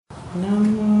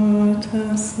Namo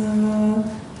tassa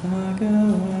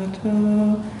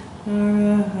bhagavato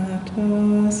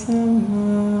arahato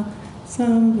samma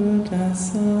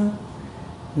sambuddhassa.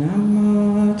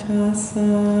 Namo tassa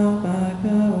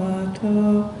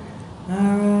bhagavato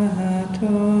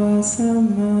arahato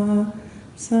samma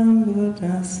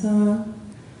sambuddhassa.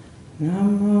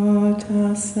 Namo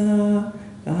tassa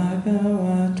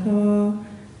bhagavato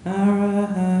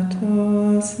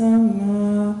arahato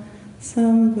samma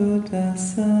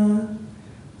sambuddhassa.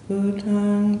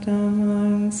 Buddhang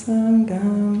dhammang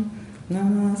sangham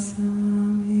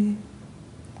namasami.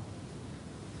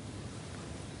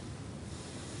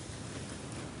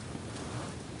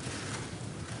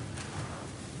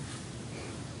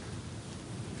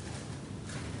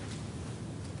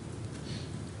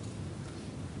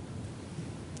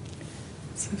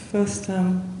 So first,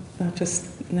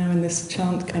 just now in this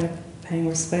chant, kind of paying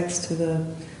respects to the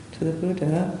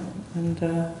Buddha, and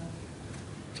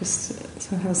just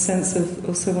so I have a sense of,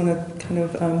 also want to kind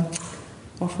of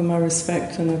offer my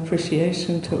respect and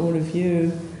appreciation to all of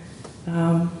you,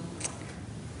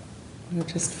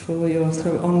 just for your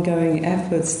sort of ongoing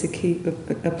efforts to keep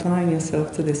applying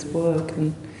yourself to this work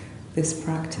and this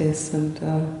practice. And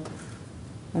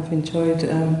I've enjoyed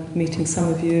meeting some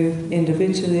of you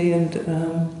individually, and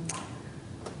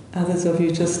others of you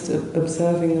just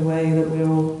observing the way that we're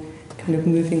all kind of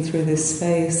moving through this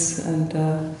space, and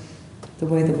the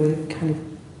way that we're kind of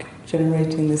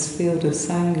generating this field of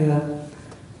Sangha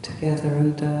together,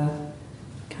 and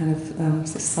kind of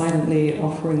silently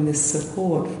offering this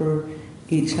support for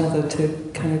each other to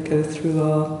kind of go through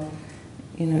our,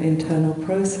 internal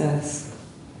process.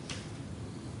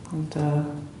 And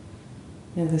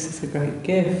this is a great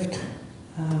gift,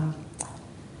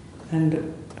 and a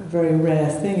very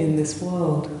rare thing in this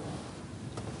world.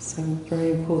 So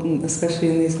very important, especially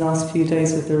in these last few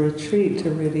days of the retreat, to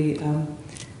really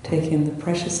take in the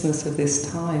preciousness of this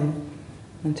time,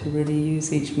 and to really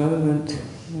use each moment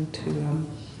to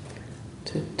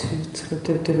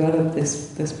develop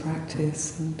this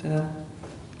practice. And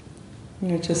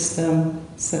just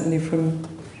certainly from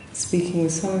speaking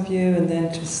with some of you, and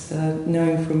then just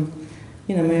knowing from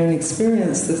my own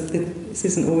experience that this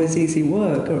isn't always easy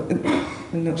work, or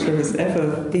I'm not sure it's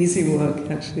ever easy work.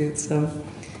 Actually, it's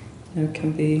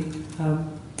can be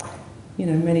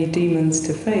many demons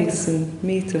to face and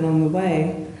meet along the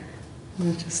way.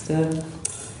 And just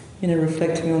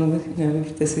reflecting on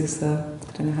if this is I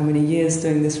don't know how many years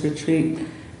doing this retreat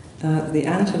at the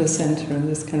Angela Center, and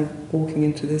just kind of walking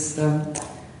into this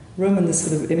room, and this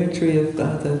sort of imagery of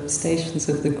the stations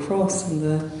of the cross, and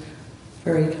the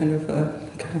very kind of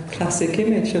classic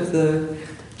image of the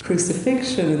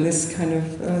crucifixion, and this kind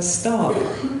of stark,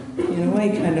 in a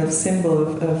way, kind of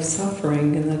symbol of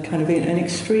suffering, and a kind of an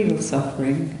extreme of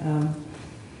suffering,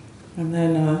 and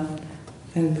then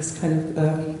this kind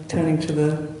of turning to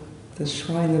the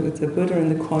shrine with the Buddha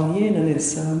and the Kuan Yin, and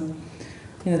it's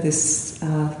this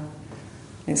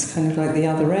it's kind of like the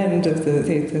other end of the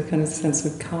kind of sense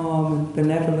of calm and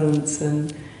benevolence,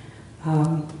 and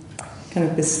kind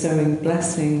of bestowing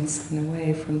blessings in a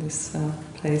way from this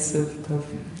place of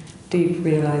deep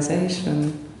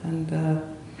realization, and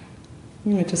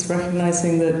just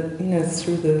recognizing that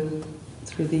through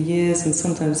the years, and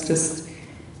sometimes just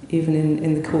even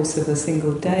in the course of a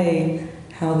single day,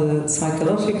 how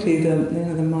psychologically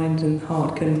the mind and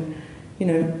heart can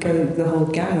go the whole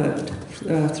gamut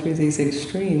through these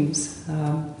extremes.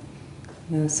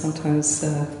 Sometimes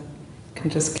can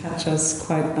just catch us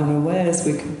quite unawares.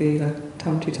 We could be like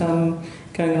tum-ti-tum,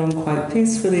 going along quite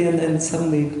peacefully, and then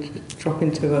suddenly drop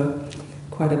into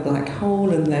quite a black hole,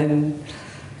 and then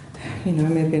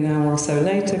maybe an hour or so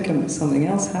later can be something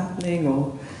else happening,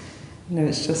 or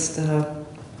it's just all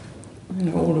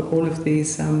of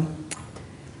these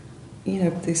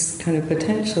these kind of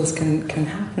potentials can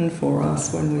happen for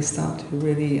us when we start to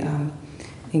really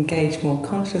engage more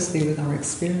consciously with our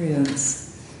experience.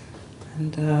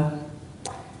 And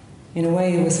in a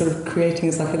way, we're sort of creating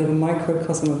as like a little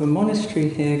microcosm of a monastery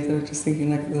here. So just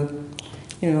thinking like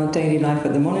our daily life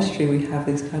at the monastery, we have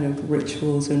these kind of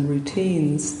rituals and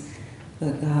routines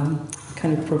that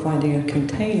kind of providing a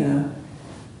container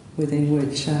within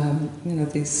which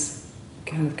these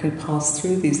kind of can pass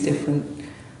through these different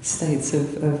states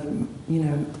of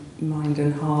mind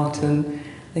and heart, and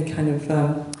they kind of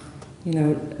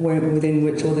within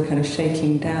which all the kind of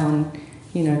shaking down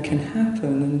can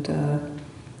happen,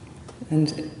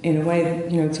 and in a way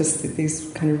just these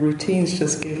kind of routines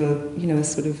just give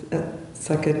it's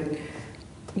like a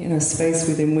space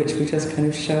within which we just kind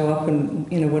of show up, and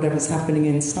whatever's happening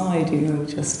inside, we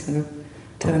just kind of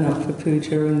turn up for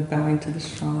puja and bowing to the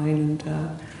shrine,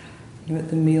 and at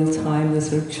the mealtime, the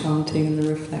sort of chanting and the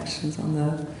reflections on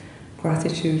the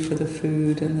gratitude for the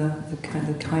food and the kind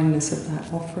of kindness of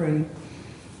that offering.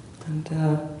 And,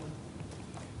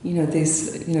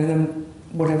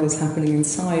 whatever's happening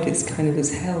inside, it's kind of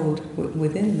is held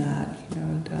within that,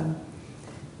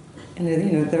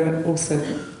 there are also,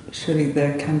 surely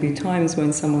there can be times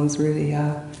when someone's really,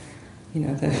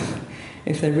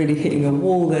 if they're really hitting a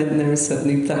wall, then there is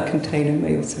certainly, that container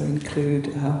may also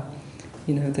include,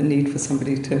 the need for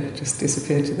somebody to just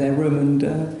disappear to their room, and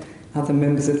other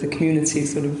members of the community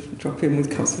sort of drop in with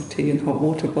cups of tea and hot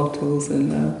water bottles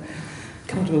and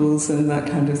cuddles and that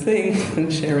kind of thing,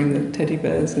 and sharing the teddy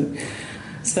bears. And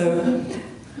so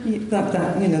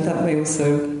that may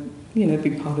also,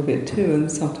 be part of it too.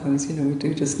 And sometimes, we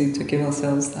do just need to give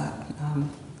ourselves that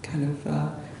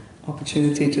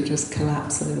opportunity to just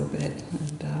collapse a little bit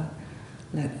and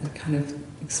let the kind of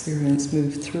experience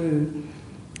move through.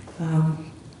 I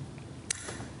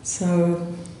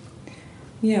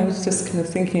was just kind of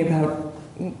thinking about,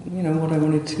 what I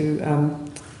wanted to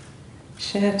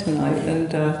share tonight,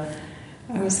 and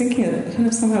I was thinking kind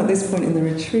of somehow at this point in the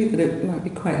retreat that it might be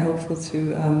quite helpful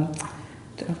to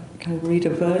kind of read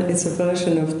it's a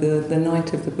version of the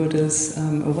night of the Buddha's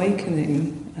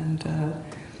awakening, and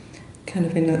kind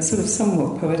of in a sort of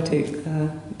somewhat poetic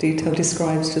detail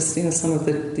describes just some of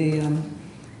the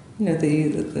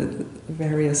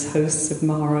various hosts of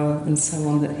Mara and so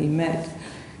on that he met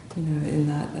in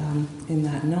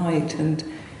that night. And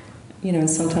and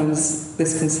sometimes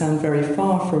this can sound very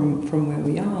far from where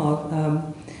we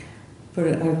are, but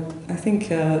I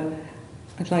think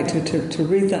I'd like to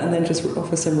read that and then just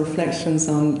offer some reflections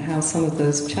on how some of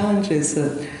those challenges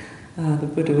that the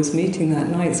Buddha was meeting that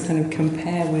night kind of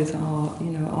compare with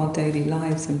our daily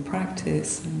lives and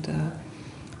practice, and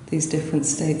these different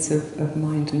states of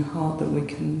mind and heart that we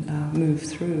can move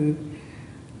through.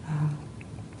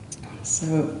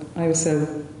 So I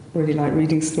also really like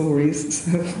reading stories.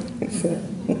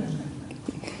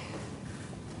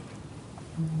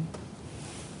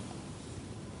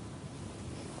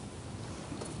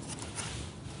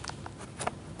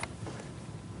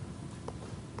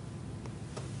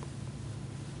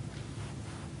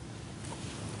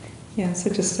 So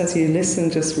just as you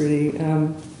listen, just really,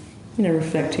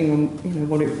 reflecting on,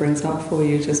 what it brings up for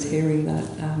you, just hearing that,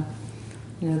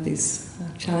 these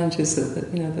challenges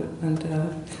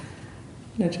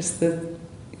just the,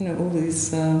 all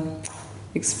these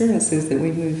experiences that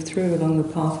we move through along the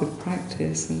path of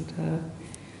practice, and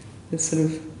this sort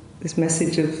of this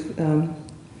message of,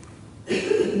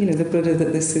 the Buddha,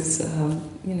 that this is,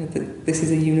 that this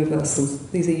is a universal.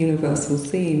 These are universal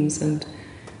themes, and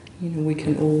we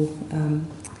can all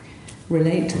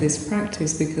relate to this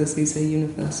practice because these are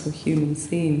universal human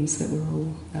themes that we're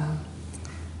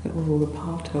all a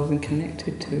part of and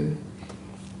connected to.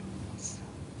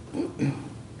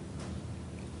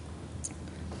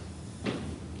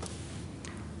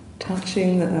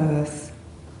 Touching the earth.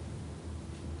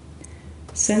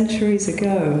 Centuries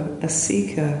ago, a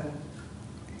seeker,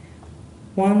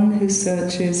 one who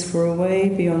searches for a way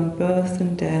beyond birth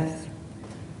and death,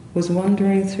 was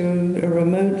wandering through a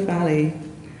remote valley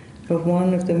of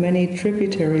one of the many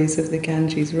tributaries of the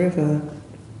Ganges River.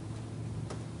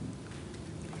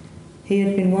 He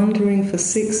had been wandering for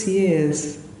 6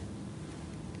 years,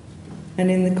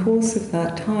 and in the course of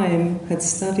that time had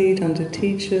studied under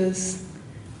teachers,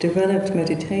 developed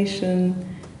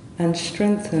meditation, and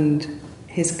strengthened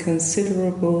his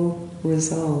considerable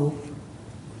resolve.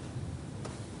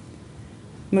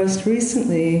 Most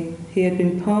recently, he had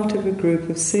been part of a group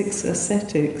of 6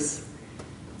 ascetics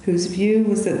whose view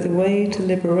was that the way to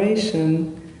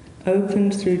liberation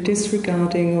opened through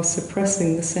disregarding or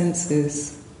suppressing the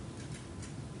senses.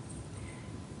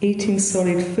 Eating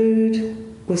solid food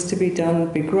was to be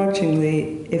done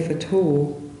begrudgingly, if at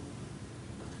all.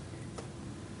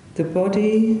 The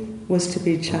body was to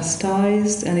be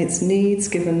chastised and its needs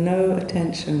given no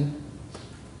attention.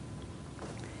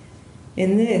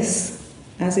 In this,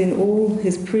 as in all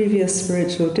his previous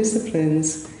spiritual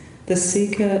disciplines, the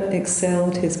seeker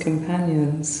excelled his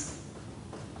companions.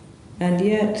 And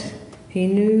yet, he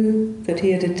knew that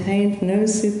he had attained no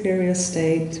superior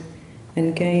state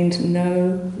and gained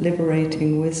no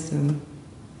liberating wisdom.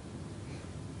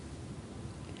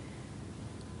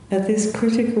 At this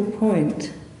critical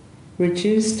point,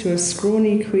 reduced to a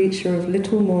scrawny creature of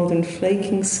little more than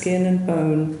flaking skin and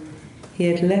bone, he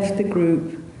had left the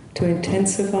group to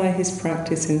intensify his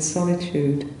practice in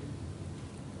solitude.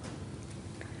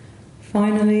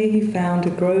 Finally, he found a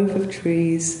grove of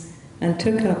trees and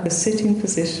took up a sitting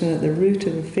position at the root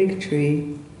of a fig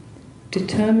tree,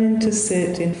 determined to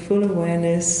sit in full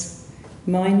awareness,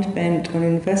 mind bent on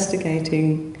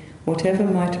investigating whatever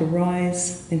might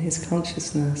arise in his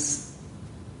consciousness.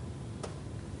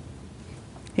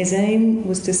 His aim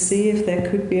was to see if there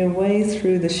could be a way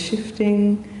through the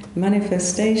shifting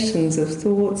manifestations of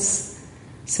thoughts,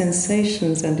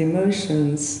 sensations and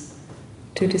emotions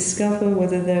to discover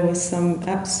whether there was some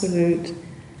absolute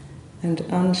and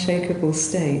unshakable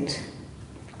state.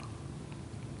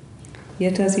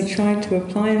 Yet as he tried to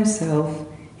apply himself,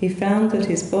 he found that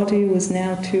his body was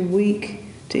now too weak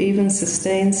to even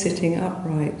sustain sitting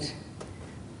upright,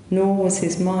 nor was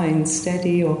his mind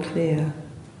steady or clear.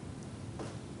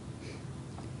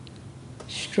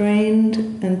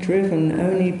 Strained and driven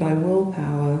only by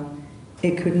willpower,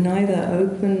 it could neither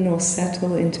open nor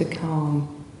settle into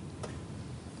calm.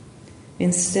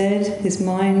 Instead, his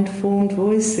mind formed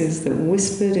voices that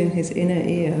whispered in his inner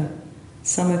ear,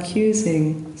 some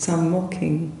accusing, some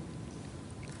mocking.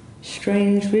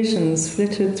 Strange visions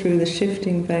flitted through the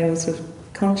shifting veils of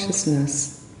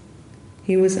consciousness.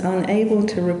 He was unable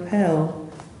to repel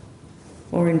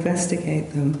or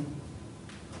investigate them.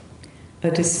 A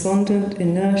despondent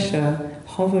inertia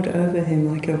hovered over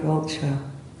him like a vulture.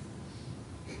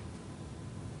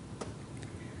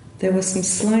 There were some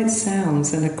slight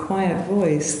sounds and a quiet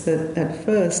voice that at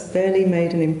first barely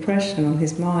made an impression on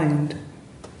his mind.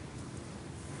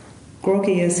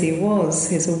 Groggy as he was,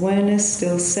 his awareness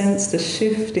still sensed a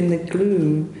shift in the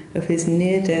gloom of his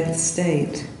near-death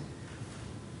state.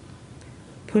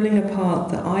 Pulling apart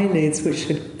the eyelids which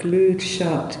had glued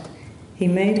shut, he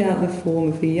made out the form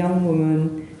of a young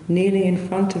woman kneeling in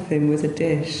front of him with a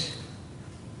dish.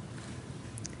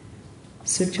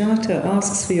 "Sujata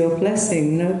asks for your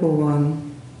blessing, noble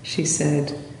one," she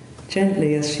said,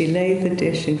 gently as she laid the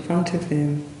dish in front of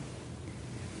him.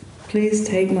 "Please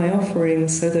take my offering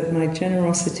so that my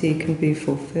generosity can be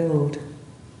fulfilled."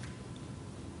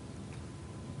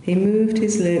 He moved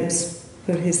his lips,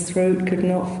 but his throat could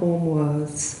not form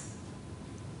words.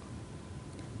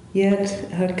 Yet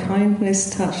her kindness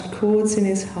touched chords in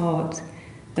his heart,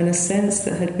 and a sense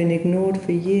that had been ignored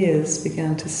for years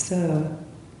began to stir.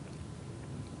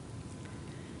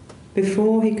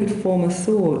 Before he could form a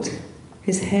thought,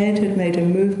 his head had made a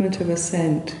movement of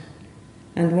assent,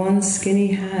 and one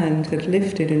skinny hand had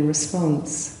lifted in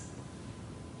response.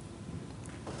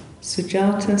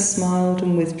 Sujata smiled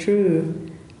and withdrew,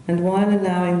 and while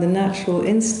allowing the natural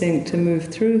instinct to move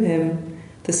through him,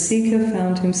 the seeker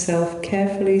found himself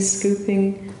carefully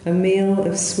scooping a meal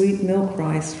of sweet milk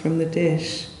rice from the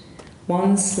dish,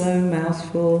 one slow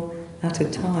mouthful at a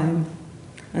time,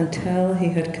 until he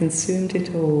had consumed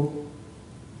it all.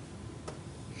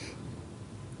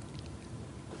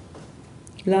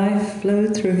 Life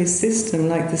flowed through his system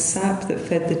like the sap that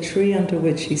fed the tree under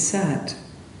which he sat.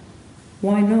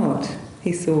 Why not,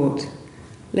 he thought,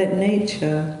 let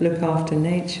nature look after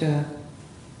nature?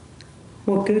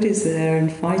 What good is there in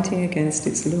fighting against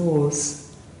its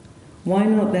laws? Why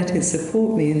not let it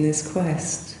support me in this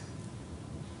quest?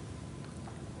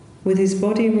 With his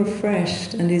body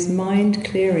refreshed and his mind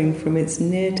clearing from its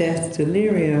near-death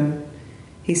delirium,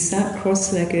 he sat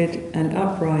cross-legged and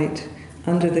upright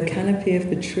under the canopy of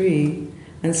the tree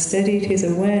and steadied his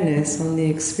awareness on the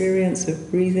experience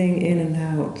of breathing in and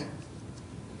out.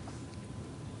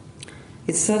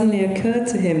 It suddenly occurred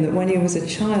to him that when he was a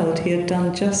child he had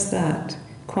done just that,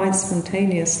 quite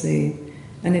spontaneously,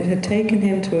 and it had taken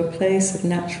him to a place of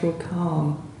natural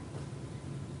calm.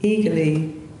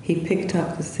 Eagerly, he picked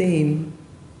up the theme.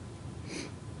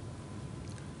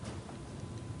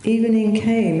 Evening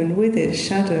came, and with it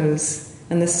shadows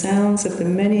and the sounds of the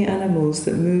many animals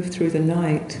that moved through the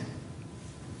night.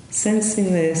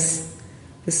 Sensing this,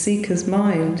 the seeker's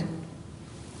mind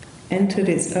entered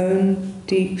its own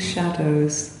deep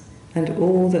shadows and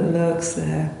all that lurks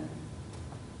there.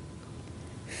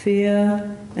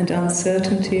 Fear and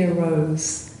uncertainty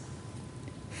arose,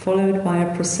 followed by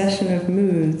a procession of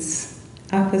moods,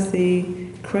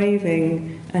 apathy,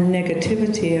 craving, and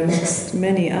negativity amongst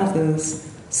many others,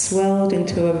 swelled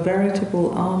into a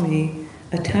veritable army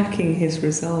attacking his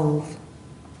resolve.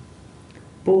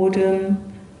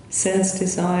 Boredom, sense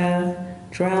desire,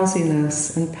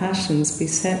 drowsiness, and passions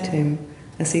beset him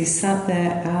as he sat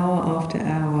there hour after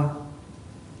hour.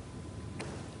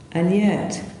 And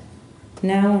yet,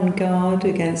 now on guard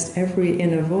against every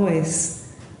inner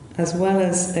voice, as well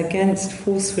as against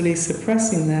forcefully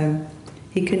suppressing them,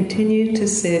 he continued to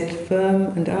sit firm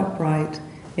and upright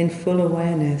in full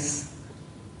awareness.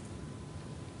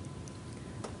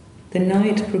 The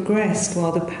night progressed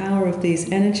while the power of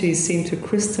these energies seemed to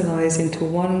crystallize into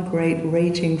one great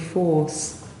raging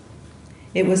force.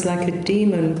 It was like a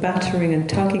demon battering and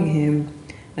tugging him,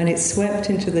 and it swept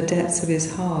into the depths of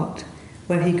his heart,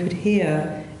 where he could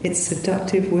hear its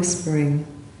seductive whispering.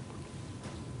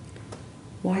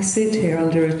 Why sit here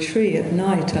under a tree at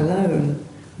night alone,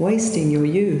 wasting your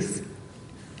youth?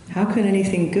 How can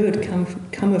anything good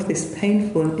come of this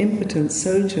painful and impotent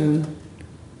sojourn?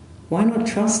 Why not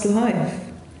trust life?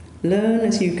 Learn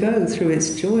as you go through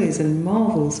its joys and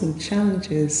marvels and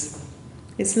challenges.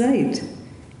 It's late.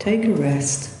 Take a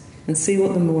rest and see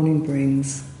what the morning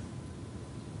brings.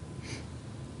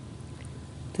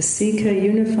 The seeker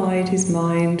unified his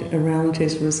mind around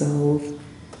his resolve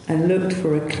and looked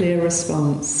for a clear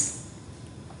response.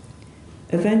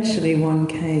 Eventually one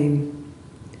came.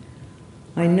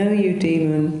 I know you,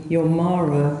 demon, you're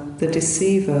Mara, the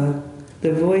deceiver,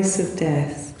 the voice of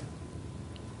death.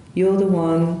 You're the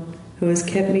one who has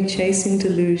kept me chasing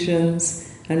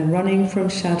delusions and running from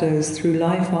shadows through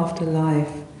life after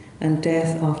life and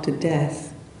death after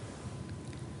death.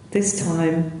 This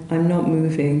time, I'm not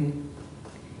moving.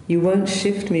 You won't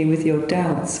shift me with your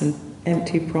doubts and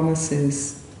empty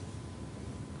promises.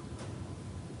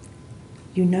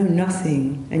 You know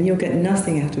nothing, and you'll get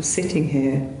nothing out of sitting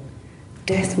here.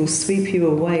 Death will sweep you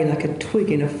away like a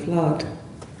twig in a flood,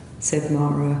 said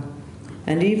Mara.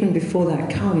 And even before that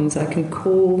comes, I can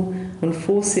call on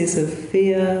forces of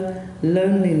fear,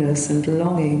 loneliness, and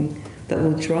longing that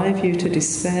will drive you to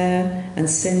despair and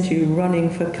send you running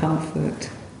for comfort.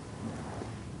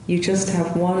 You just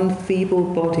have one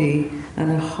feeble body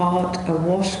and a heart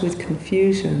awash with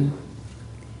confusion.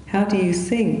 How do you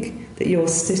think that your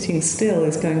sitting still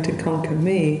is going to conquer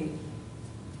me?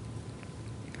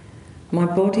 My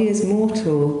body is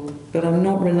mortal, but I'm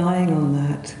not relying on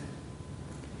that.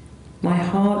 My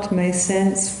heart may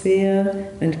sense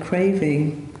fear and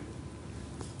craving.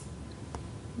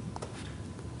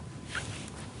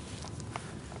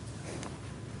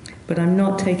 But I'm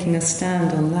not taking a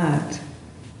stand on that.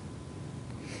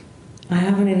 I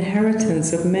have an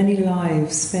inheritance of many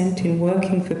lives spent in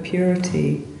working for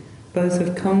purity, both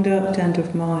of conduct and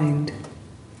of mind.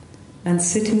 And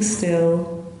sitting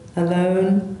still,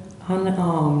 alone,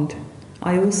 unarmed,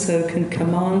 I also can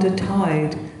command a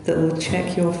tide that will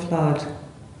check your flood.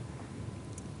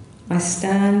 I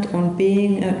stand on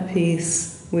being at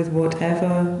peace with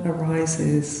whatever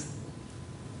arises.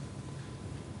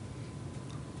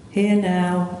 Here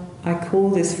now, I call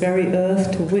this very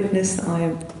earth to witness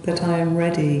that I am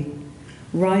ready,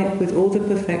 ripe with all the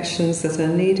perfections that are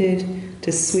needed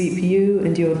to sweep you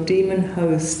and your demon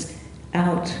host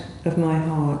out of my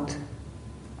heart.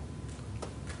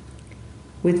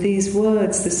 With these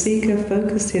words, the seeker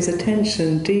focused his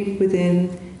attention deep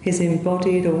within his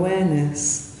embodied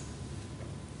awareness.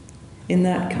 In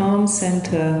that calm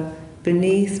center,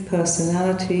 beneath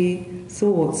personality,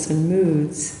 thoughts, and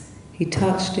moods, he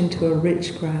touched into a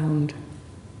rich ground.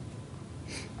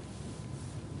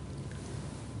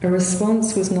 A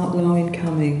response was not long in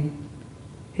coming.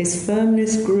 His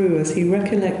firmness grew as he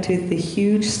recollected the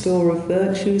huge store of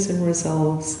virtues and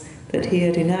resolves that he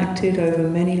had enacted over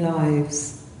many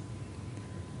lives.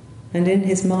 And in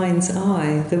his mind's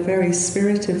eye, the very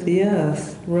spirit of the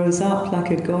earth rose up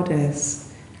like a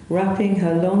goddess. Wrapping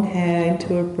her long hair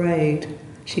into a braid,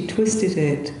 she twisted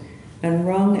it and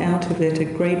wrung out of it a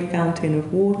great fountain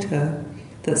of water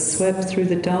that swept through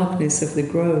the darkness of the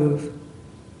grove.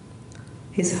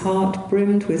 His heart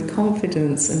brimmed with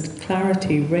confidence and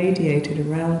clarity radiated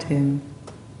around him.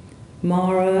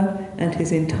 Mara and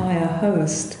his entire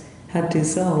host had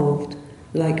dissolved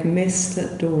like mist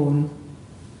at dawn.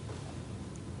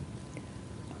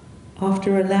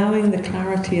 After allowing the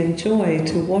clarity and joy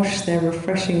to wash their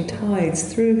refreshing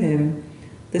tides through him,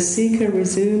 the seeker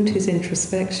resumed his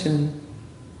introspection.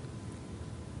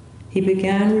 He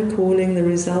began recalling the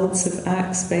results of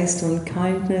acts based on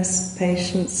kindness,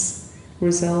 patience,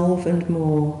 resolve, and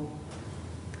more.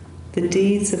 The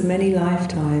deeds of many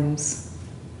lifetimes.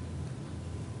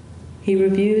 He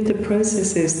reviewed the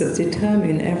processes that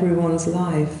determine everyone's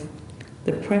life,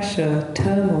 the pressure,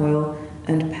 turmoil,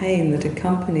 and pain that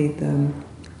accompanied them,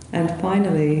 and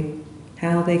finally,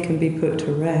 how they can be put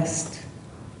to rest.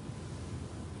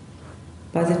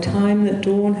 By the time that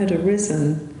dawn had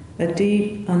arisen, a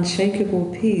deep,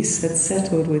 unshakable peace had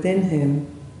settled within him.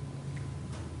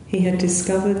 He had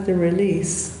discovered the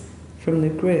release from the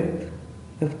grip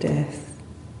of death.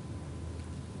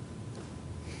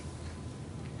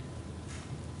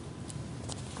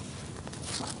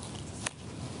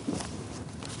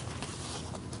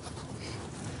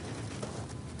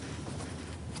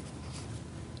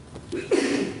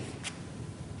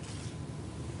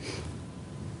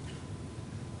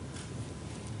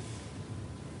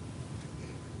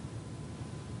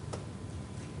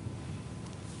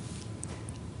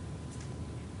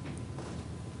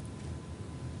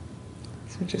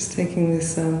 So just taking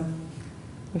this, the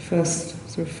first,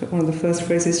 sort of one of the first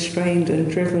phrases, strained and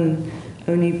driven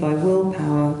only by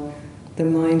willpower, the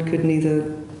mind could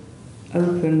neither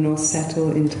open nor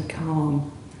settle into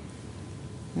calm.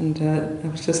 And I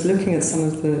was just looking at some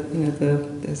of the,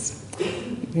 there's,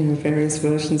 various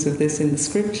versions of this in the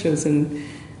scriptures, and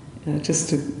just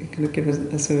to kind of give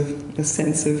a sort of a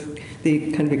sense of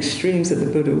the kind of extremes that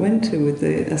the Buddha went to with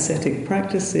the ascetic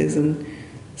practices. And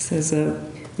it says,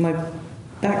 my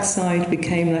backside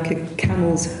became like a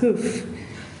camel's hoof.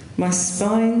 My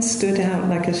spine stood out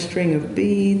like a string of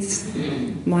beads.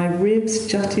 My ribs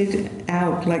jutted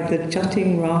out like the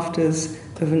jutting rafters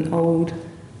of an old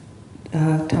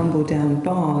tumble-down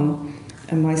barn,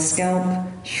 and my scalp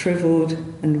shriveled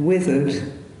and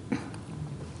withered.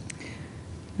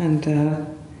 And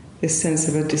this sense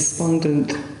of a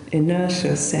despondent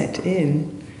inertia set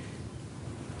in.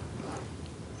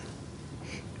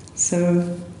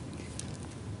 So,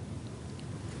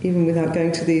 even without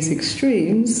going to these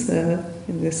extremes,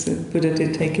 Buddha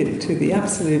did take it to the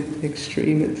absolute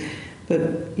extreme,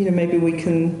 but maybe we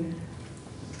can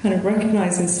kind of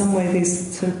recognize in some way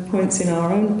these sort of points in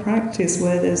our own practice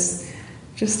where there's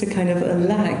just a kind of a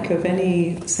lack of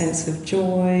any sense of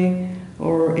joy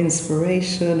or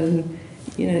inspiration, and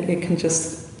it can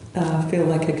just feel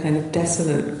like a kind of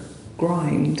desolate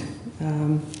grind.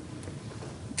 And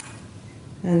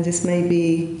this may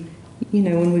be,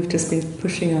 when we've just been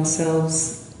pushing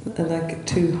ourselves like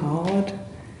too hard,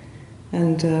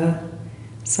 and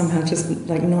somehow just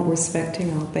like not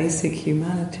respecting our basic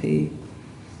humanity.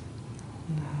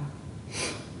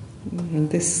 And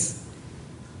this,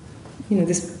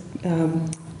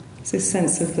 this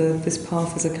sense of this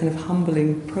path as a kind of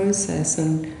humbling process,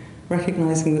 and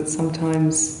recognizing that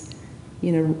sometimes,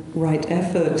 right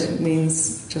effort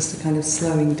means just a kind of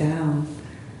slowing down,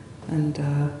 and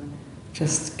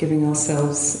just giving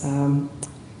ourselves, some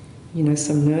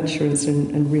nurturance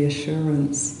and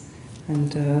reassurance,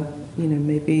 and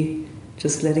maybe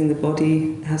just letting the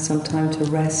body have some time to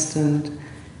rest and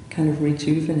kind of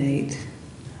rejuvenate.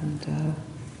 And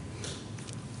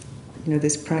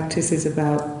this practice is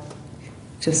about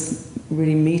just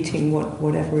really meeting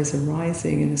whatever is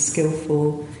arising in a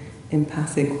skillful,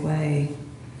 empathic way.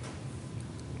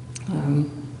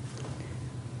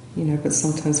 But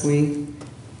sometimes we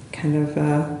kind of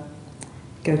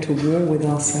go to war with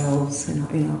ourselves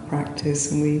in our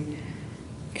practice, and we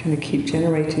kind of keep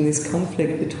generating this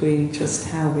conflict between just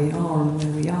how we are and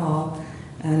where we are,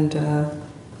 and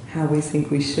how we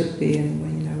think we should be, and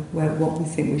what we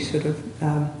think we should have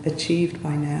achieved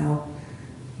by now.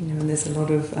 And there's a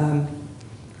lot of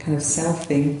kind of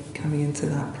selfing coming into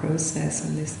that process,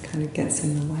 and this kind of gets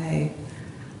in the way.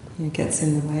 It gets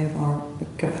in the way of our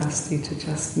capacity to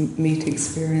just meet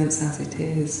experience as it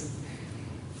is.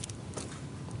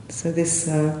 So this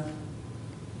kind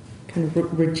of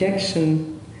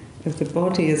rejection of the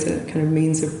body as a kind of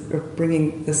means of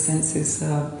bringing the senses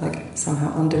like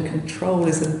somehow under control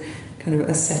is a kind of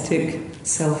ascetic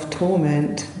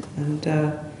self-torment, and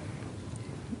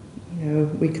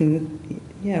we can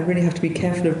really have to be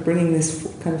careful of bringing this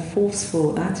kind of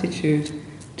forceful attitude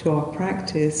to our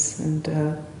practice, and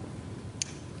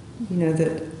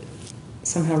that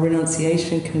somehow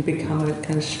renunciation can become a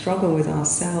kind of struggle with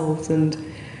ourselves, and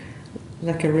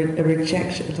like a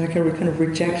rejection, like a kind of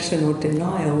rejection or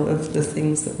denial of the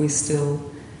things that we still,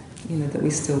 that we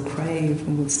still crave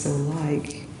and would still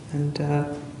like. And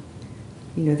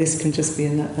this can just be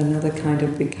another kind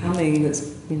of becoming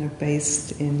that's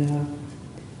based in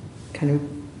kind of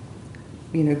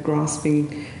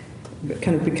grasping,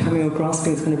 kind of becoming or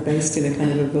grasping is kind of based in a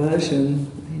kind of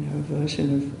aversion,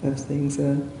 aversion of things,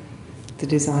 the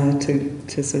desire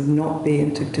to sort of not be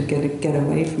and to get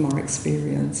away from our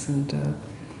experience. And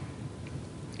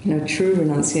true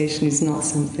renunciation is not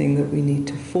something that we need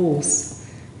to force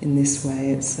in this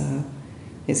way. It's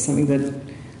something that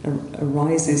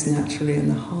arises naturally in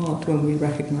the heart when we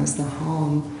recognize the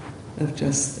harm of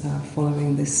just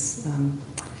following this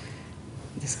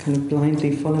kind of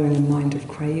blindly following a mind of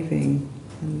craving.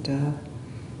 And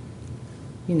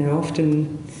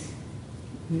often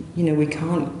we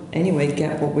can't anyway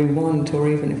get what we want, or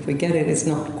even if we get it, it's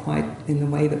not quite in the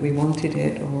way that we wanted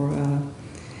it, or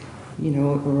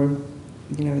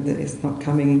that it's not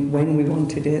coming when we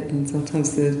wanted it. And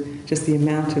sometimes just the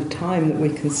amount of time that we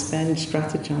can spend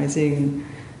strategizing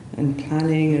and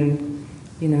planning,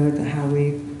 and how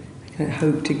we kind of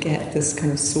hope to get this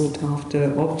kind of sought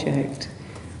after object,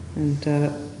 and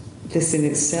this in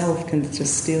itself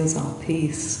just steals our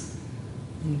peace,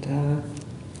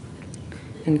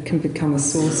 and can become a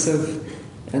source of,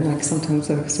 like sometimes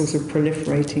a source of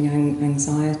proliferating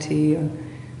anxiety,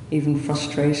 even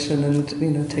frustration,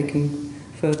 and taken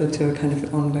further to a kind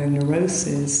of ongoing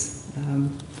neurosis.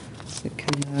 It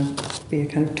can be a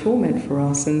kind of torment for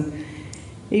us, and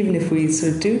even if we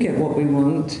sort of do get what we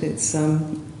want, it's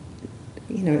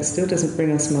it still doesn't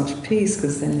bring us much peace,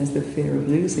 because then there's the fear of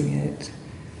losing it,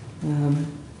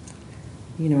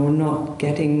 or not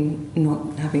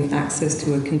having access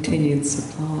to a continued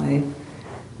supply,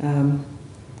 and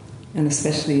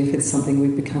especially if it's something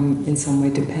we've become in some way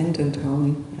dependent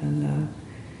on.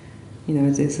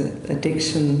 And there's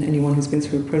addiction. Anyone who's been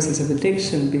through a process of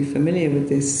addiction be familiar with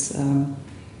this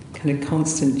kind of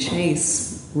constant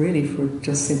chase, really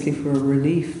simply for a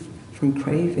relief from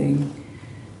craving.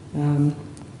 And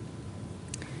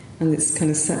it's kind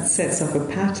of sets up a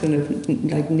pattern of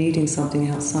like needing something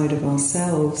outside of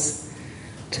ourselves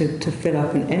to fill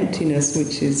up an emptiness,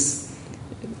 which is,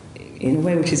 in a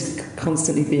way, which is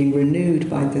constantly being renewed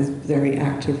by the very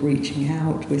act of reaching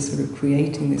out. We're sort of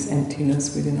creating this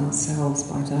emptiness within ourselves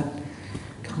by that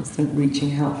constant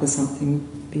reaching out for something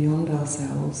beyond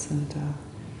ourselves. And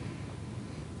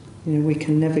we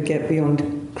can never get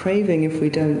beyond craving if we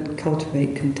don't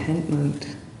cultivate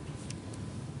contentment.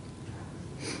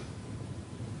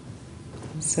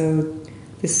 So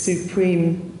this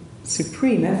supreme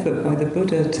effort by the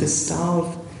Buddha to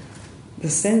starve the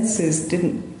senses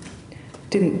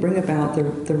didn't bring about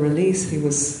the release he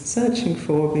was searching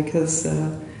for, because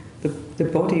the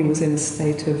body was in a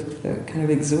state of kind of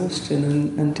exhaustion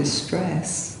and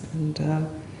distress, and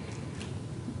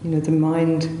the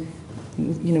mind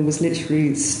was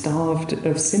literally starved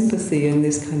of sympathy in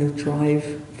this kind of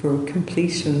drive for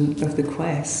completion of the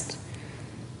quest.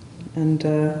 And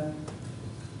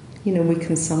we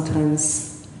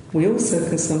also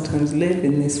can sometimes live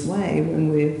in this way when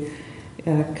we're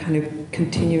kind of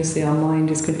continuously, our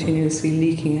mind is continuously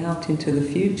leaking out into the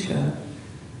future,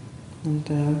 and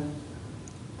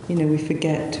we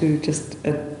forget to just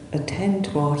attend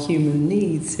to our human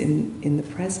needs in the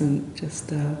present.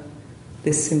 Just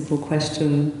this simple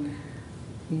question,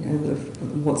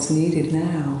 of what's needed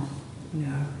now.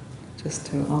 Just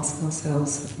to ask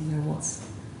ourselves,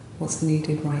 what's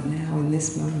needed right now in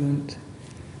this moment,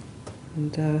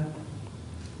 and.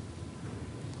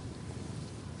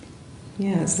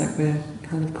 It's like we're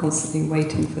kind of constantly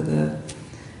waiting for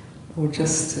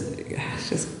just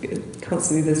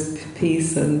constantly this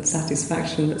peace and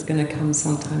satisfaction that's going to come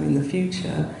sometime in the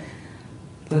future,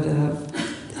 but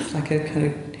it's like a kind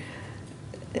of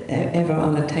ever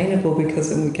unattainable, because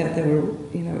when we get there,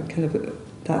 we're, kind of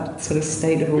that sort of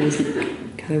state of always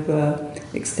kind of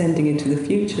extending into the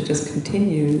future just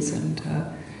continues, and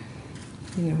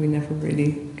we never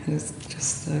really kind of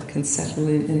just can settle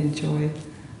in and enjoy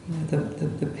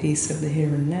the peace of the here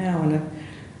and now. And I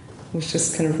was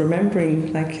just kind of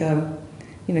remembering, like,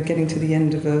 getting to the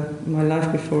end of my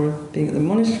life before being at the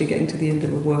monastery, getting to the end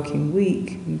of a working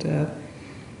week, and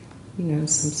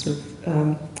some sort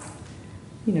of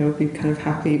be kind of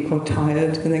happy or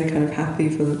tired, and then kind of happy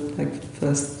for the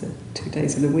first 2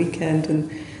 days of the weekend, and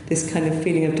this kind of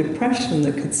feeling of depression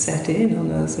that could set in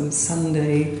on a sort of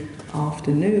Sunday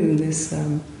afternoon, this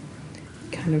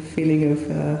kind of feeling of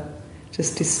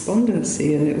just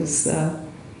despondency. And it was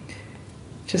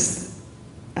just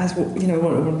as what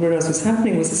was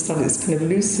happening was I started this kind of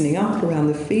loosening up around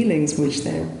the feelings, which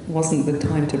there wasn't the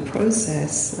time to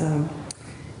process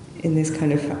in this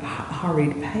kind of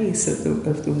hurried pace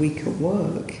of the week at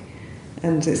work.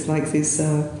 And it's like these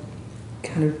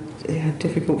kind of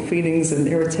difficult feelings and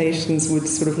irritations would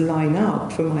sort of line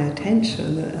up for my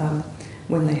attention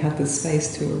when they had the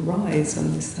space to arise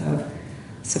on this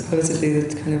supposedly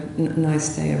this kind of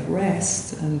nice day of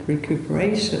rest and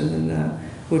recuperation, and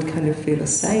would kind of feel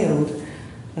assailed,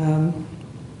 and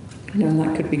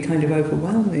that could be kind of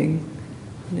overwhelming,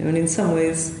 and in some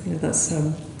ways, that's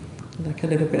like a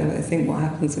little bit, I think, what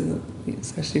happens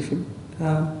especially for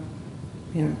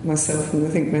myself, and I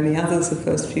think many others, the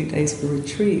first few days of a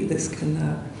retreat. This can,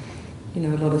 a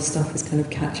lot of stuff is kind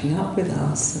of catching up with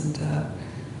us, and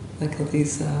like all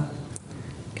these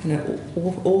kind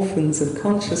of orphans of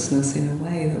consciousness in a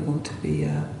way that want to be,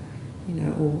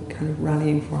 all kind of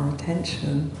rallying for our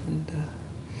attention. And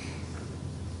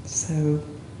so,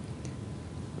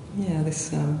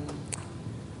 this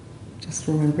just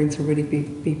remembering to really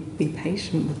be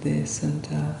patient with this, and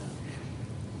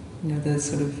the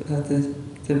sort of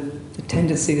the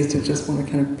tendency is to just want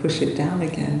to kind of push it down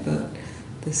again, but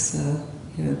this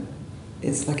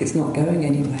it's like it's not going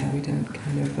anywhere. We don't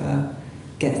kind of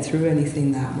get through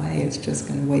anything that way. It's just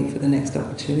going to wait for the next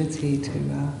opportunity to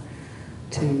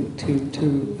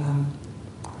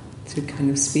kind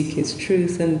of speak its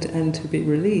truth and to be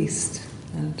released.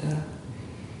 And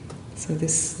So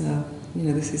this,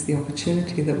 this is the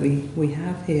opportunity that we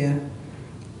have here.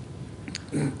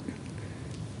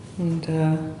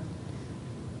 And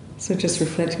so just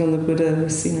reflecting on the Buddha,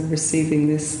 receiving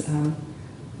this,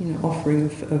 offering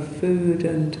of food,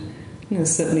 and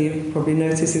certainly you probably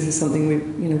notice this is something we,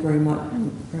 very much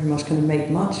kind of make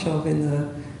much of in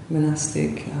the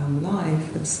monastic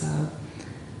life.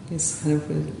 It's kind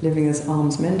of living as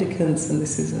alms mendicants, and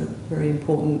this is a very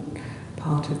important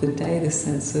part of the day. This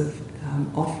sense of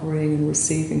offering and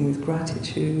receiving with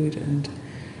gratitude, and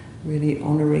really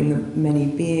honouring the many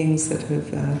beings that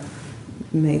have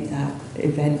made that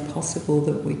event possible,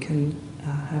 that we can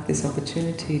have this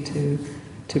opportunity to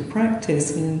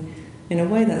practice. And in a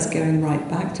way, that's going right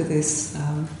back to this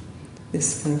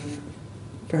this kind of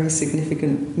very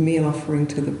significant meal offering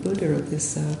to the Buddha at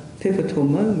this pivotal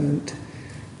moment,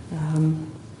 and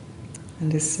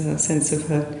this sense of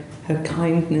her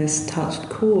kindness touched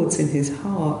chords in his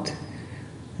heart,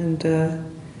 and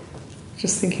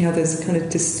just thinking how there's a kind of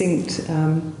distinct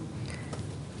kind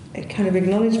of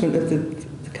acknowledgement of the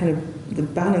kind of the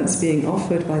balance being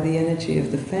offered by the energy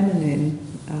of the feminine,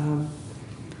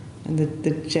 and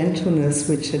the gentleness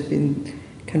which had been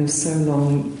kind of so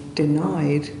long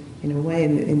denied in a way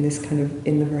in this kind of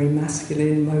in the very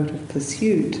masculine mode of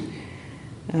pursuit,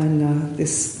 and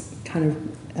this kind of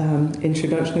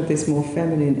introduction of this more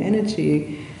feminine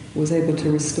energy was able to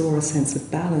restore a sense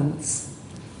of balance.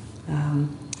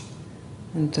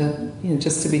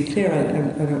 Just to be clear,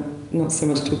 I don't, not so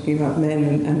much talking about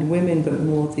men and women, but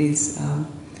more these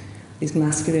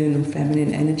masculine and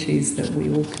feminine energies that we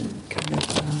all can kind of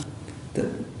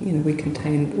we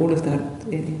contain all of that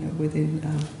within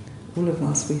all of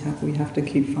us. We have to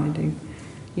keep finding,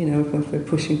 if we're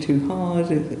pushing too hard,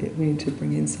 we need to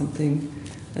bring in something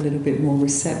a little bit more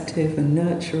receptive and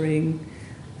nurturing,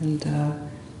 and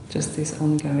just this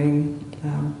ongoing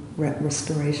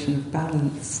restoration of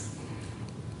balance.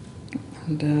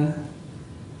 And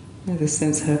the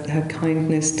sense her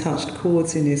kindness touched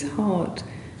chords in his heart,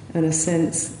 and a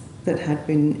sense that had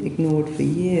been ignored for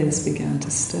years began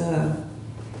to stir.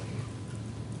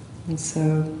 And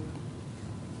so,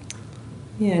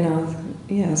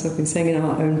 as I've been saying, in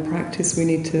our own practice, we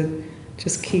need to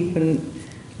just keep an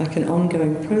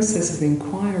ongoing process of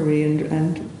inquiry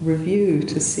and review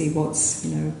to see what's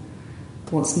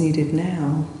needed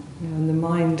now. And the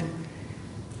mind,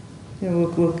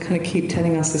 will kind of keep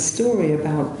telling us a story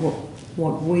about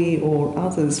what we or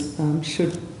others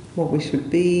what we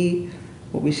should be,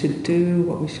 what we should do,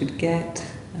 what we should get,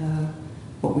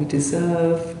 what we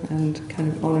deserve, and kind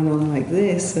of on and on like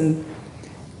this, and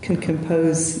can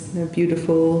compose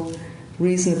beautiful,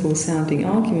 reasonable sounding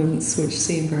arguments which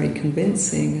seem very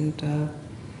convincing, and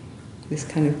this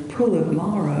kind of pull of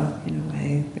Mara in a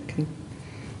way that can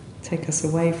take us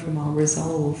away from our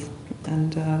resolve.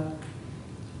 And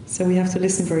so we have to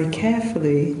listen very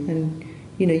carefully and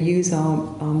use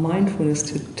our mindfulness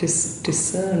to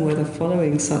discern whether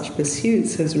following such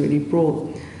pursuits has really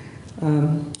brought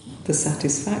the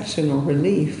satisfaction or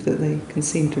relief that they can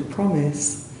seem to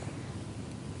promise.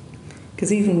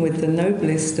 Because even with the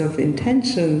noblest of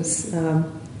intentions,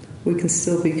 we can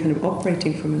still be kind of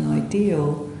operating from an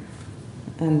ideal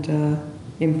and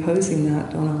imposing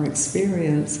that on our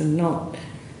experience, and not,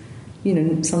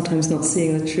 sometimes not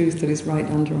seeing the truth that is right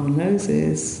under our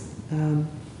noses. And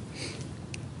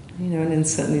then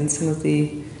certainly in some of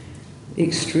the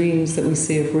extremes that we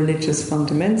see of religious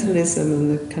fundamentalism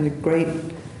and the kind of great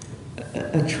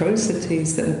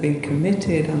atrocities that have been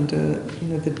committed under,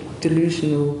 the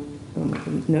delusional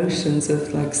notions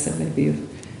of, maybe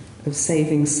of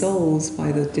saving souls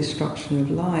by the destruction of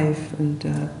life,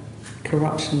 and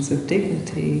corruptions of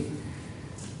dignity,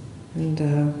 and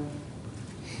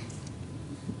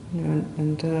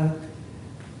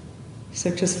so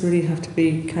just really have to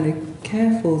be kind of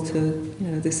careful to,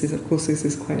 this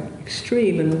is quite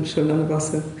extreme, and I'm sure none of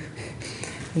us are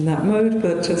in that mode,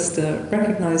 but just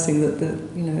recognizing that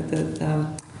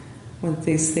when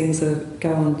these things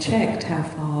go unchecked, how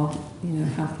far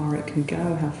it can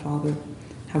go,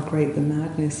 how great the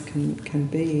madness can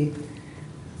be,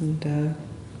 and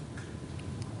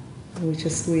we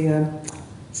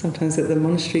sometimes at the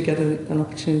monastery get an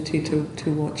opportunity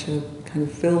to watch a kind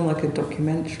of film, like a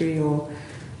documentary or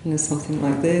something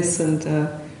like this, and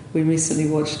we recently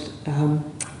watched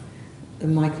a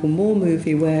Michael Moore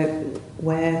movie where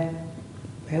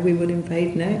we will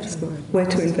invade next, where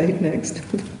to invade next.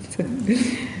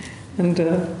 And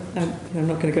I'm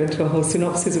not going to go into a whole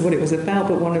synopsis of what it was about,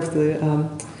 but one of the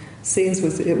scenes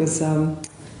was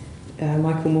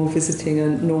Michael Moore visiting a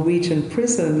Norwegian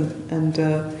prison, and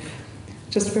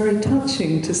just very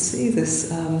touching to see this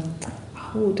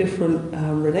whole different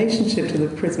relationship to the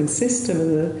prison system,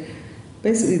 and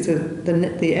basically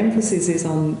the emphasis is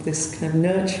on this kind of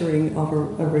nurturing of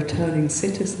a returning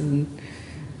citizen,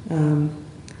 and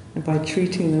by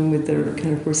treating them with the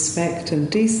kind of respect and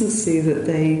decency that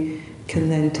they can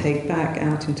then take back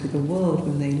out into the world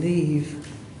when they leave.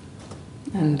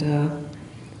 And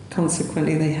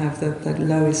consequently they have the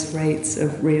lowest rates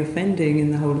of reoffending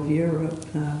in the whole of Europe.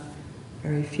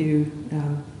 Very few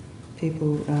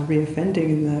people reoffending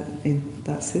in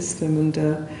that system, and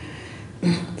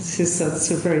this is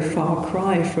a very far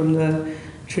cry from the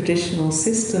traditional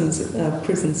systems,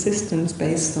 prison systems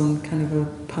based on kind of a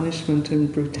punishment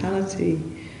and brutality.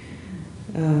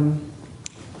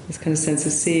 This kind of sense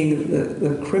of seeing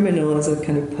the criminal as a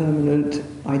kind of permanent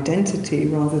identity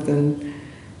rather than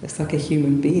it's like a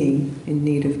human being in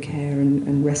need of care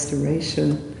and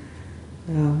restoration.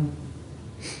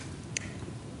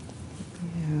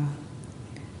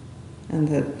 And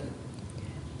that,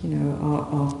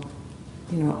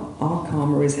 our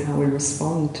karma is how we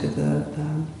respond to the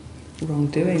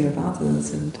wrongdoing of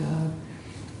others, and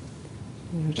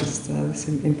just this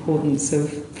importance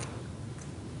of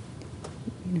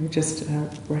just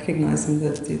recognizing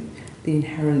that the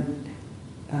inherent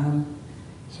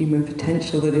human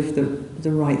potential, that if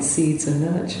the right seeds are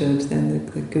nurtured, then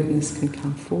the goodness can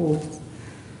come forth.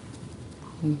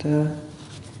 And I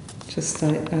also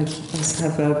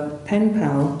have a pen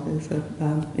pal who's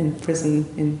in prison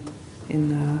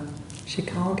in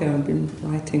Chicago, and been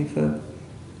writing for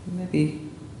maybe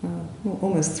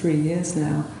almost 3 years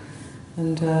now.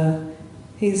 And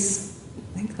he's,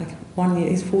 I think, like 1 year,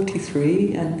 he's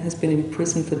 43 and has been in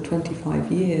prison for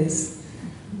 25 years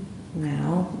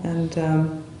now. And,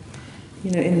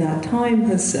 in that time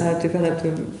has developed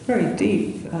a very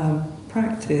deep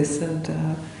practice, and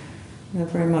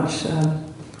very much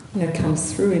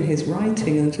comes through in his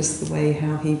writing, and just the way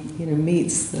how he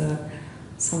meets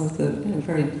some of the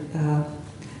very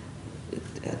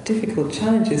difficult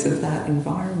challenges of that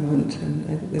environment,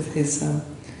 and with his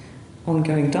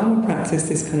ongoing Dharma practice,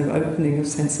 this kind of opening of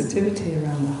sensitivity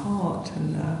around the heart,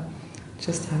 and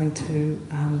just having to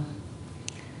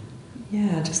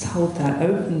just hold that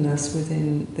openness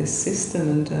within this system.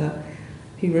 And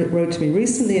he wrote to me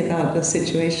recently about a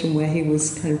situation where he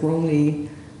was kind of wrongly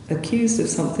accused of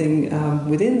something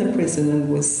within the prison, and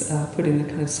was put in a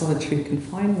kind of solitary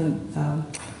confinement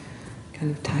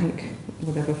kind of tank,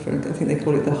 whatever, for, I think they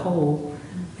call it the hole,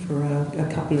 for a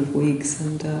couple of weeks.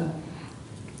 And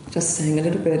just saying a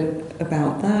little bit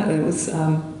about that, and it was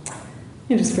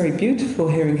just very beautiful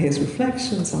hearing his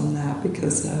reflections on that,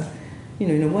 because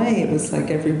in a way it was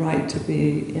like every right to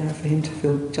be, for him to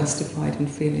feel justified in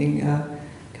feeling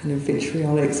kind of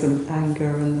vitriolic sort of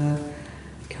anger and the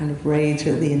kind of rage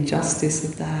at the injustice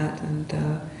of that, and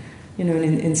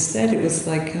and instead it was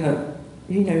like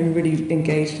really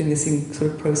engaged in this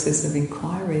sort of process of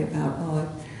inquiry about,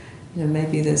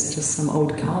 maybe there's just some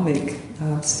old karmic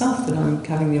stuff that I'm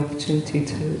having the opportunity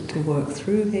to work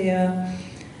through here.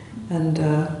 And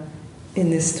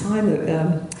in this time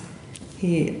that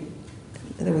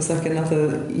there was like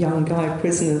another young guy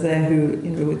prisoner there who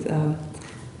with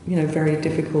very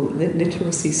difficult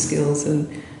literacy skills,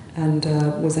 and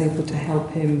was able to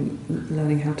help him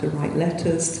learning how to write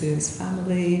letters to his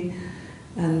family.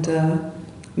 And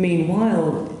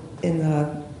meanwhile, in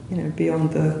the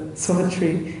beyond the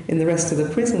solitary, in the rest of the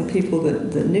prison, people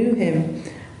that knew him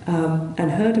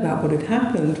and heard about what had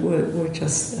happened were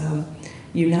just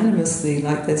unanimously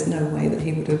like, there's no way that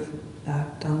he would have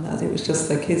done that. It was just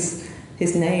like his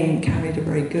name carried a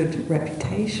very good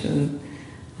reputation.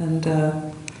 And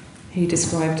he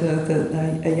described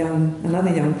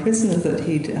another young prisoner that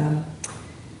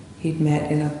he'd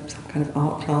met in some kind of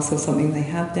art class or something they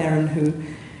had there, and who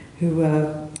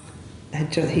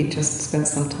he'd just spent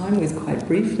some time with quite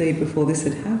briefly before this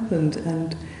had happened,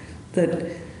 and that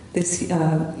this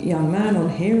young man, on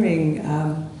hearing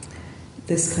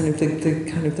this kind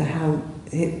of how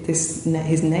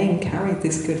his name carried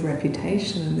this good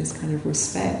reputation and this kind of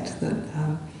respect that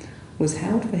was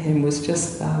held for him, was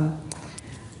just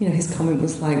his comment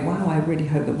was like, wow, I really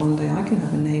hope that one day I can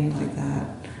have a name like that.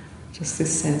 Just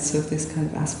this sense of this kind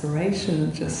of aspiration,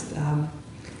 and just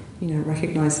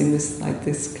recognizing this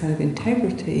kind of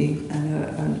integrity and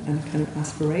a kind of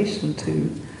aspiration to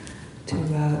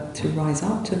rise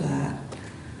up to that.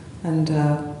 And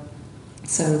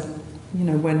so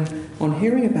when on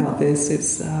hearing about this,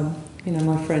 it's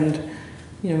my friend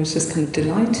was just kind of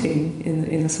delighting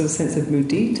in a sort of sense of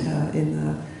mudita,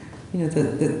 in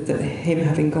that him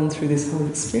having gone through this whole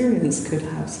experience could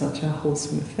have such a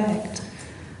wholesome effect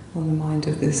on the mind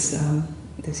of this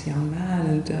young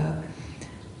man.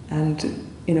 And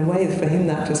in a way, for him,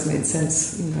 that just made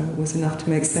sense, was enough to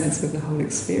make sense of the whole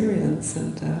experience.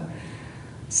 And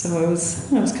so I was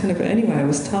kind of, anyway, I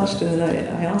was touched, and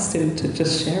I asked him to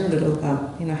just share a little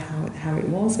about, how it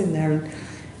was in there.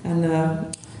 And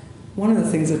one of the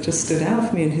things that just stood out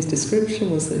for me in his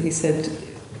description was that he said,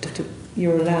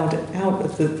 you're allowed out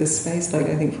of the space, like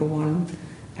I think for 1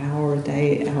 hour a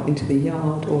day out into the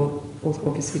yard, or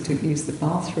obviously to use the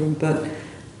bathroom, but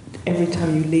every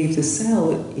time you leave the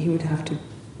cell, he would have to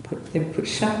put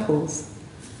shackles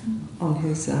on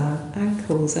his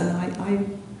ankles, and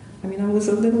I was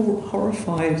a little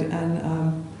horrified,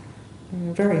 and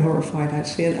very horrified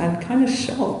actually, and kind of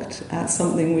shocked at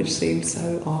something which seemed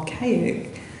so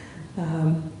archaic,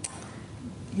 and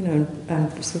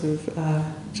sort of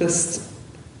just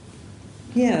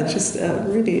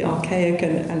really archaic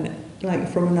and like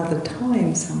from another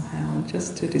time somehow, and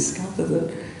just to discover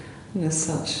that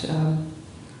such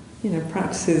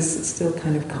practices still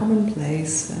kind of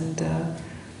commonplace, and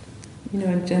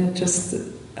and just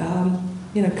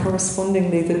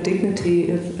correspondingly the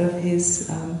dignity of his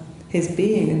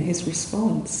being and his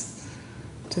response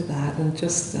to that, and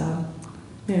just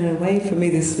in a way for me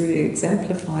this really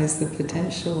exemplifies the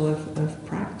potential of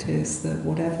practice, that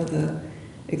whatever the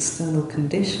external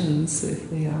conditions,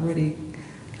 if we are really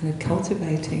kind of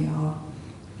cultivating our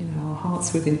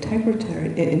hearts with integrity,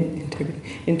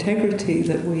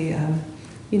 that we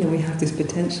we have this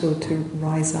potential to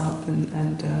rise up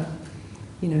and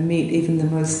meet even the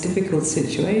most difficult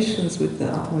situations with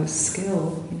the utmost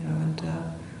skill, and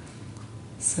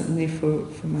certainly for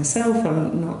myself,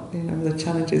 I'm not, the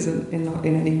challenges are not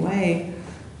in any way,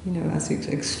 as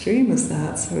extreme as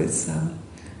that. So it's kind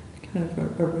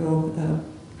of a real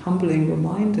humbling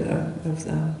reminder of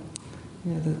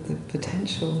the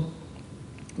potential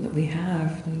that we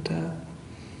have, and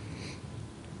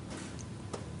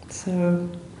so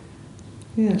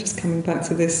just coming back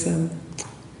to this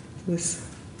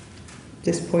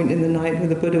point in the night where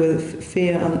the Buddha, with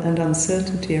fear and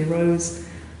uncertainty, arose,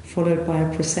 followed by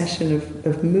a procession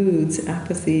of moods,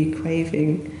 apathy,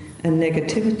 craving, and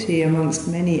negativity, amongst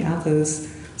many others,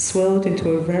 swirled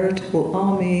into a veritable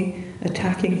army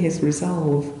attacking his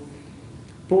resolve.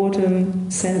 Boredom,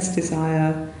 sense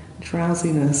desire,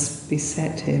 drowsiness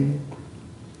beset him.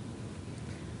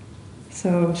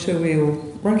 So I'm sure we all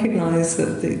recognize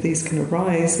that these can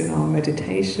arise in our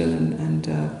meditation and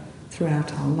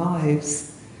throughout our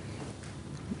lives.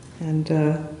 And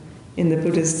in the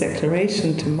Buddha's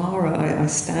declaration to Mara, I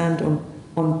stand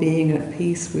on being at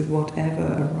peace with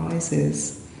whatever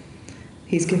arises.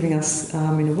 He's giving us,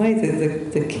 in a way,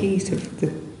 the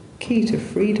key to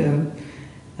freedom,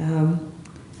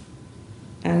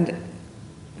 and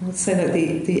I would say that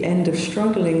the end of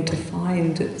struggling to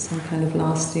find some kind of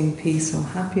lasting peace or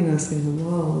happiness in the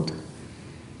world.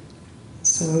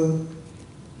 So,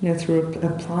 through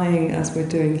applying, as we're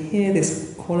doing here,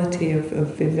 this quality of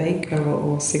viveka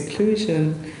or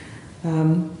seclusion,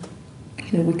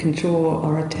 we can draw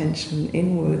our attention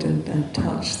inward and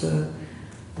touch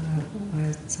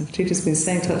some teacher's been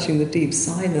saying, touching the deep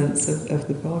silence of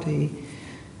the body,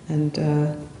 and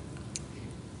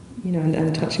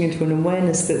and touching into an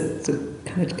awareness that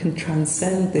kind of can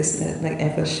transcend this like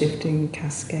ever-shifting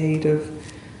cascade of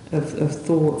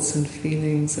thoughts and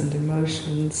feelings and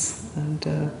emotions, and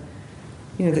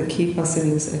that keep us in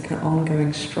this kind of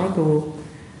ongoing struggle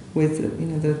with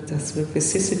the sort of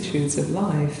vicissitudes of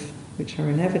life, which are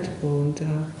inevitable, and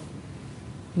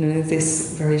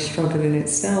this very struggle in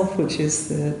itself, which is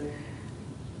the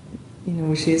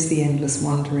endless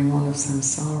wandering on of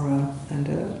samsara and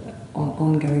an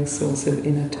ongoing source of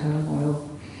inner turmoil.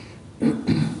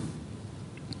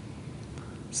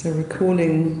 So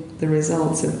recalling the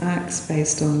results of acts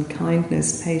based on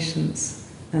kindness,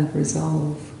 patience, and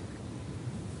resolve.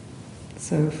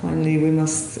 So finally, we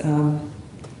must,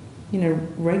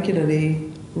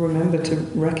 regularly remember to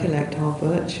recollect our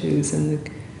virtues and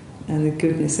the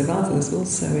goodness of others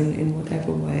also in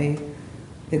whatever way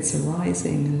it's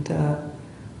arising. And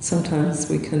sometimes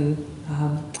we can,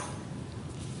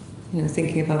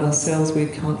 thinking about ourselves, we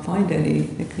can't find any.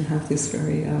 It can have this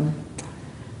very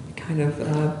kind of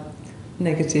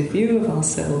negative view of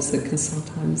ourselves that can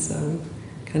sometimes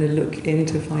kind of look in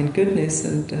to find goodness,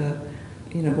 and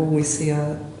all we see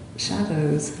are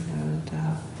shadows. And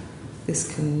this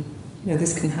can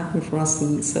happen for us,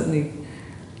 and certainly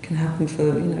can happen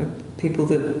for people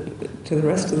that to the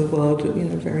rest of the world,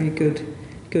 very good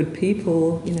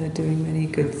people, doing many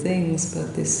good things,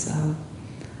 but this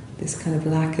kind of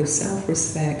lack of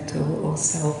self-respect or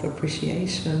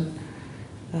self-appreciation.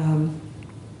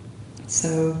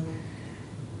 So,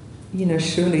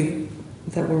 surely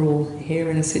that we're all here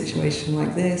in a situation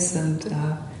like this, and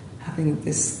having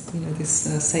this,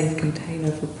 safe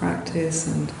container for practice,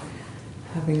 and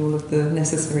having all of the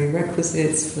necessary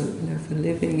requisites for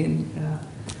living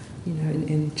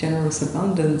in generous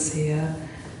abundance here.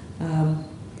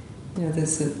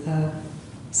 There's a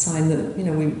sign that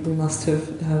we must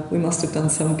have done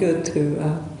some good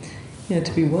to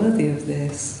be worthy of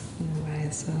this in a way.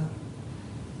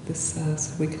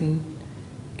 So we can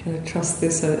kind of trust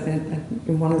this.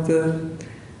 In one of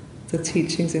the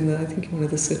teachings I think in one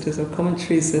of the suttas or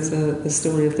commentaries, there's the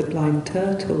story of the blind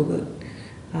turtle that,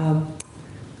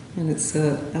 and it's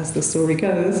as the story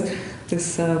goes,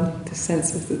 this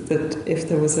sense of that if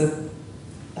there was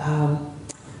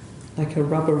like a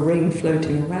rubber ring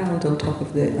floating around on top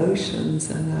of the oceans,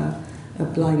 and a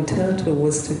blind turtle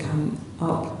was to come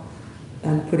up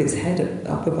and put its head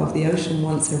up above the ocean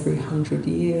once every 100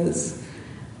 years,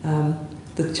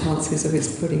 the chances of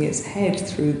its putting its head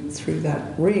through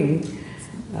that ring,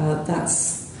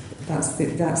 that's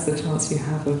the chance you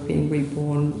have of being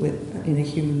reborn in a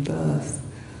human birth,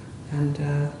 and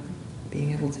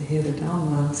being able to hear the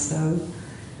Dharma. So,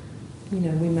 we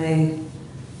may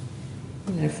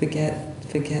forget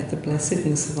the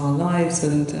blessedness of our lives,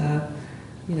 and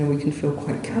we can feel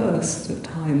quite cursed at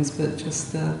times, but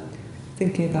just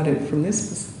thinking about it from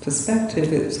this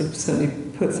perspective, it sort of certainly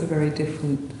puts a very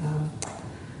different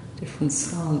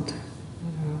slant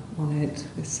on it.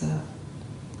 This,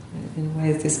 in a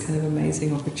way, this kind of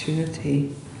amazing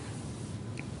opportunity.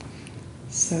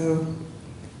 So,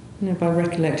 by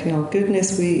recollecting our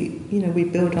goodness, we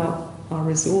build up our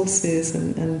resources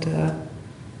and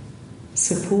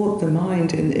support the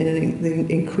mind in the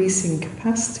increasing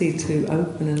capacity to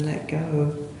open and let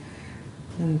go,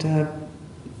 and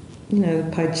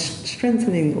by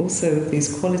strengthening also these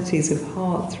qualities of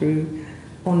heart through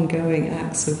ongoing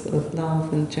acts of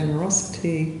love and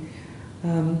generosity.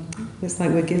 It's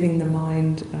like we're giving the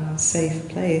mind a safe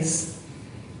place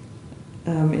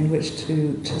in which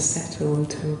to settle and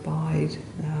to abide.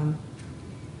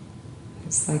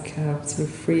 It's like sort of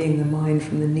freeing the mind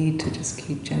from the need to just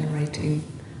keep generating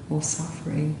more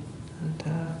suffering, and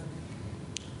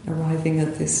arriving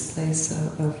at this place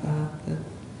of the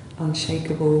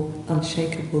unshakable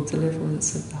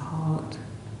deliverance of the heart.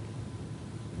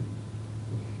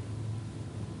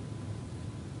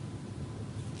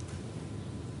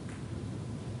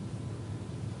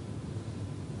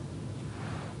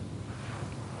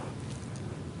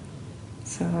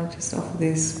 So I just offer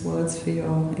these words for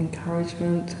your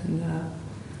encouragement, and I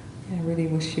really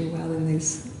wish you well in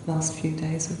these last few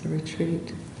days of the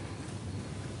retreat.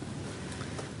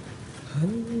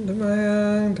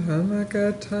 Handamayang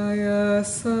dhammakataya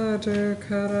sadhu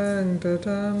karang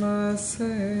dadamase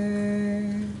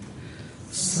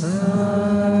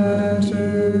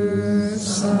sadhu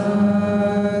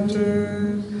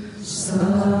sadhu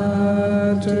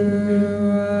sadhu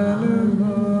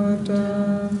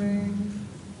anumodami.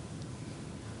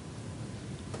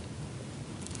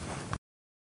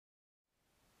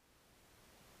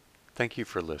 Thank you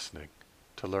for listening.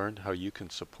 To learn how you can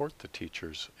support the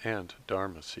teachers and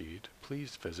Dharma Seed,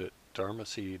 please visit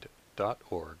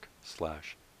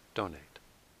dharmaseed.org/donate.